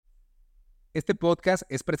Este podcast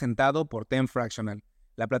es presentado por Ten Fractional,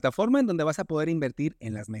 la plataforma en donde vas a poder invertir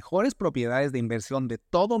en las mejores propiedades de inversión de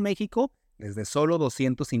todo México desde solo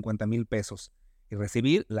 250,000 pesos y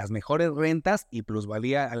recibir las mejores rentas y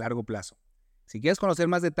plusvalía a largo plazo. Si quieres conocer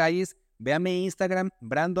más detalles, ve a mi Instagram,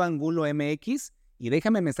 Brando Angulo MX, y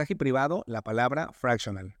déjame mensaje privado la palabra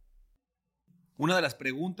Fractional. Una de las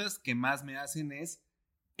preguntas que más me hacen es,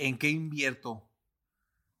 ¿en qué invierto?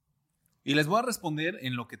 Y les voy a responder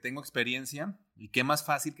en lo que tengo experiencia y qué más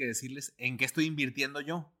fácil que decirles en qué estoy invirtiendo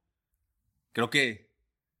yo. Creo que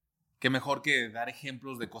mejor que dar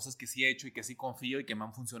ejemplos de cosas que sí he hecho y que sí confío y que me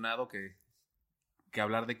han funcionado que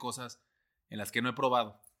hablar de cosas en las que no he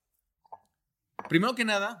probado. Primero que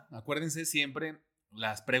nada, acuérdense siempre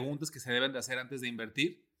las preguntas que se deben de hacer antes de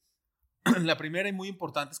invertir. La primera y muy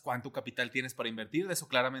importante es cuánto capital tienes para invertir. De eso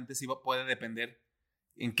claramente sí puede depender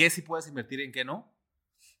en qué sí puedes invertir y en qué no.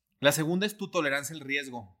 La segunda es tu tolerancia al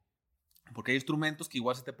riesgo, porque hay instrumentos que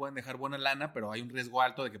igual se te pueden dejar buena lana, pero hay un riesgo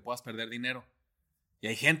alto de que puedas perder dinero. Y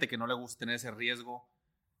hay gente que no le gusta tener ese riesgo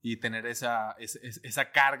y tener esa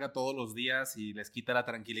carga todos los días y les quita la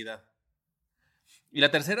tranquilidad. Y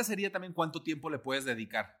la tercera sería también cuánto tiempo le puedes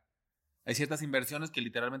dedicar. Hay ciertas inversiones que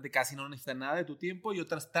literalmente casi no necesitan nada de tu tiempo y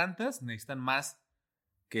otras tantas necesitan más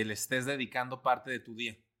que le estés dedicando parte de tu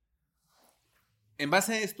día. En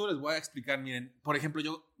base a esto les voy a explicar, miren, por ejemplo,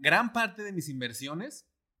 yo gran parte de mis inversiones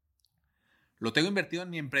lo tengo invertido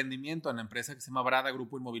en mi emprendimiento, en la empresa que se llama Brada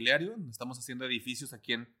Grupo Inmobiliario. Estamos haciendo edificios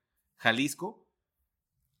aquí en Jalisco.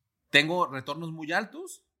 Tengo retornos muy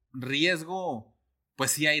altos, riesgo,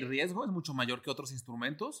 pues sí hay riesgo, es mucho mayor que otros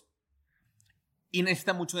instrumentos y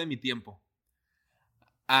necesita mucho de mi tiempo.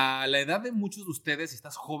 A la edad de muchos de ustedes, si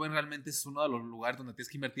estás joven, realmente es uno de los lugares donde tienes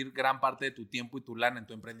que invertir gran parte de tu tiempo y tu lana en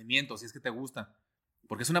tu emprendimiento, si es que te gusta.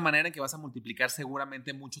 Porque es una manera en que vas a multiplicar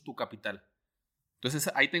seguramente mucho tu capital.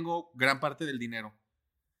 Entonces ahí tengo gran parte del dinero.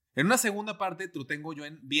 En una segunda parte lo tengo yo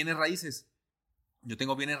en bienes raíces. Yo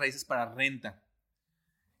tengo bienes raíces para renta.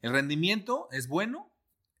 El rendimiento es bueno,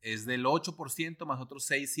 es del 8% más otros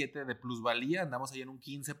 6-7% de plusvalía. Andamos ahí en un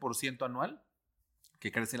 15% anual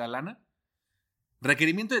que crece la lana.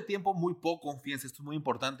 Requerimiento de tiempo muy poco, fíjense, esto es muy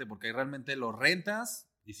importante porque ahí realmente lo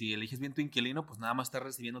rentas y si eliges bien tu inquilino, pues nada más estás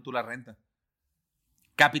recibiendo tú la renta.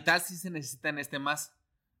 Capital sí se necesita en este más.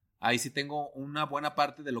 Ahí sí tengo una buena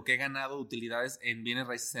parte de lo que he ganado de utilidades en bienes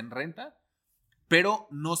raíces en renta, pero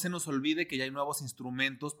no se nos olvide que ya hay nuevos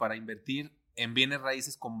instrumentos para invertir en bienes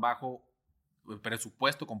raíces con bajo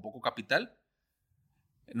presupuesto, con poco capital.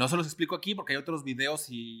 No se los explico aquí porque hay otros videos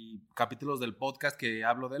y capítulos del podcast que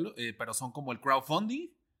hablo de él, pero son como el crowdfunding,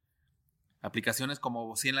 aplicaciones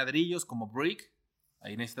como 100 ladrillos, como Brick.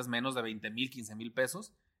 Ahí necesitas menos de 20,000, 15,000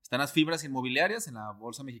 pesos. Están las fibras inmobiliarias en la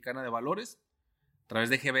Bolsa Mexicana de Valores. A través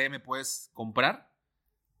de GBM puedes comprar.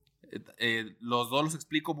 Los dos los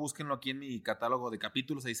explico, búsquenlo aquí en mi catálogo de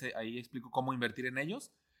capítulos. Ahí explico cómo invertir en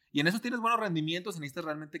ellos. Y en eso tienes buenos rendimientos. Necesitas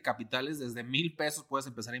realmente capitales. Desde 1,000 pesos puedes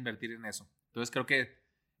empezar a invertir en eso. Entonces creo que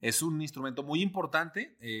es un instrumento muy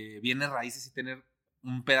importante. Bienes raíces y tener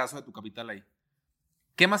un pedazo de tu capital ahí.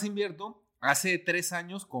 ¿Qué más invierto? Hace 3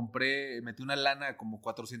 años metí una lana como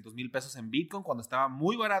 400,000 pesos en Bitcoin cuando estaba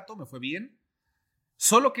muy barato, me fue bien.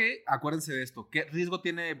 Solo que, acuérdense de esto, ¿qué riesgo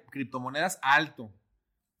tiene criptomonedas? Alto.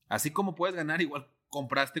 Así como puedes ganar, igual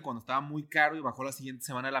compraste cuando estaba muy caro y bajó la siguiente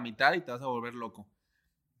semana a la mitad y te vas a volver loco.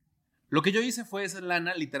 Lo que yo hice fue esa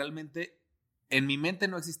lana, literalmente, en mi mente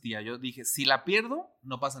no existía. Yo dije, si la pierdo,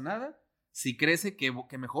 no pasa nada. Si crece,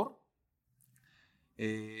 qué mejor.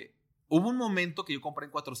 Hubo un momento que yo compré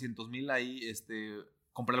en 400,000 ahí,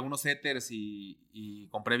 compré algunos Ethers y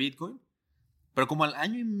compré Bitcoin. Pero como al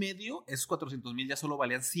año y medio, esos 400,000 ya solo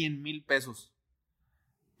valían 100,000 pesos.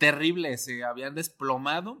 Terrible, se habían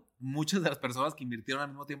desplomado. Muchas de las personas que invirtieron al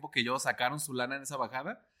mismo tiempo que yo sacaron su lana en esa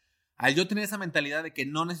bajada. Al yo tener esa mentalidad de que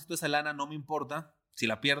no necesito esa lana, no me importa si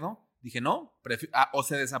la pierdo, dije no, o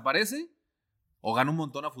se desaparece o gano un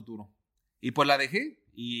montón a futuro. Y pues la dejé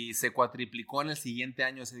y se cuatriplicó en el siguiente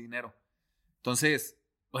año ese dinero. Entonces,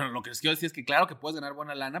 bueno, lo que les quiero decir es que claro que puedes ganar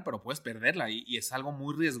buena lana, pero puedes perderla y es algo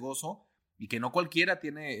muy riesgoso y que no cualquiera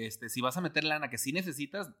tiene, si vas a meter lana que sí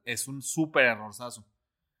necesitas, es un súper errorzazo.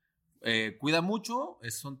 Cuida mucho,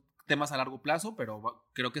 son temas a largo plazo, pero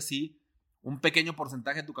creo que sí, un pequeño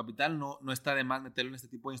porcentaje de tu capital no está de más meterlo en este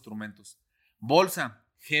tipo de instrumentos. Bolsa,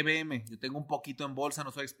 GBM, yo tengo un poquito en bolsa,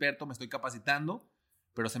 no soy experto, me estoy capacitando,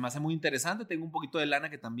 pero se me hace muy interesante, tengo un poquito de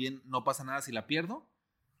lana que también no pasa nada si la pierdo.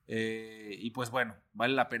 Y pues bueno,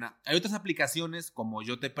 vale la pena. Hay otras aplicaciones como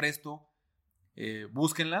Yo Te Presto,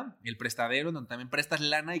 búsquenla, el prestadero, donde también prestas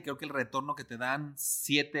lana y creo que el retorno que te dan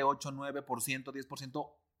 7, 8, 9%,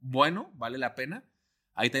 10%, bueno, vale la pena.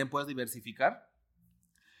 Ahí también puedes diversificar.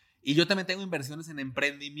 Y yo también tengo inversiones en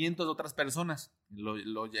emprendimientos de otras personas.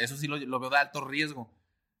 Eso sí lo veo de alto riesgo.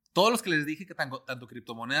 Todos los que les dije que tanto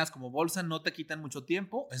criptomonedas como bolsa no te quitan mucho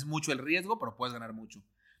tiempo, es mucho el riesgo, pero puedes ganar mucho.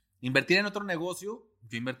 Invertir en otro negocio, yo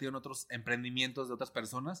he invertido en otros emprendimientos de otras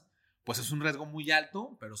personas, pues es un riesgo muy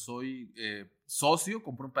alto, pero soy socio,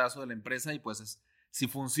 compro un pedazo de la empresa y pues si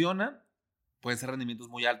funciona, pueden ser rendimientos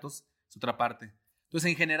muy altos, es otra parte.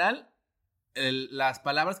 Entonces, en general, las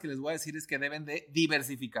palabras que les voy a decir es que deben de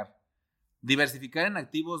diversificar. Diversificar en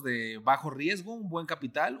activos de bajo riesgo, un buen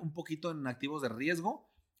capital, un poquito en activos de riesgo.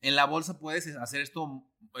 En la bolsa puedes hacer esto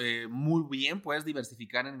muy bien, puedes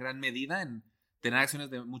diversificar en gran medida, en tener acciones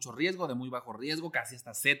de mucho riesgo, de muy bajo riesgo, casi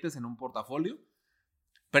hasta CETES en un portafolio.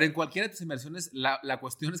 Pero en cualquiera de tus inversiones, la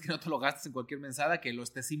cuestión es que no te lo gastes en cualquier mensada, que lo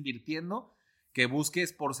estés invirtiendo, que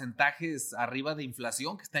busques porcentajes arriba de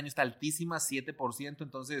inflación, que este año está altísima, 7%,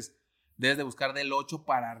 entonces debes de buscar del 8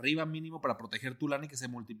 para arriba mínimo para proteger tu lana y que se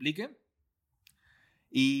multiplique.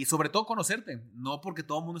 Y sobre todo conocerte, no porque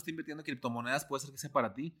todo el mundo esté invirtiendo en criptomonedas, puede ser que sea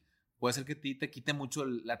para ti, puede ser que a ti te quite mucho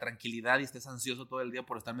la tranquilidad y estés ansioso todo el día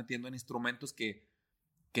por estar metiendo en instrumentos que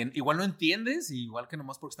igual no entiendes, igual que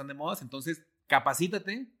nomás porque están de modas. Entonces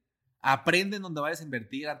capacítate, aprende en donde vayas a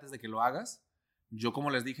invertir antes de que lo hagas. Yo, como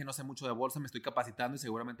les dije, no sé mucho de bolsa, me estoy capacitando y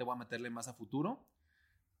seguramente voy a meterle más a futuro.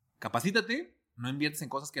 Capacítate, no inviertes en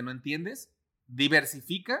cosas que no entiendes,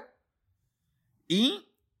 diversifica y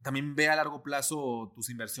también ve a largo plazo tus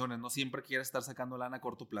inversiones. No siempre quieres estar sacando lana a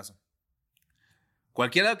corto plazo.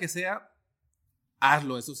 Cualquiera que sea,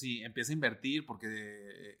 hazlo. Eso sí, empieza a invertir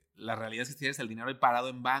porque la realidad es que si tienes el dinero ahí parado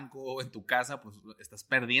en banco o en tu casa, pues estás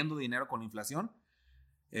perdiendo dinero con la inflación.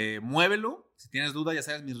 Muévelo. Si tienes duda, ya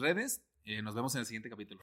sabes mis redes. Nos vemos en el siguiente capítulo.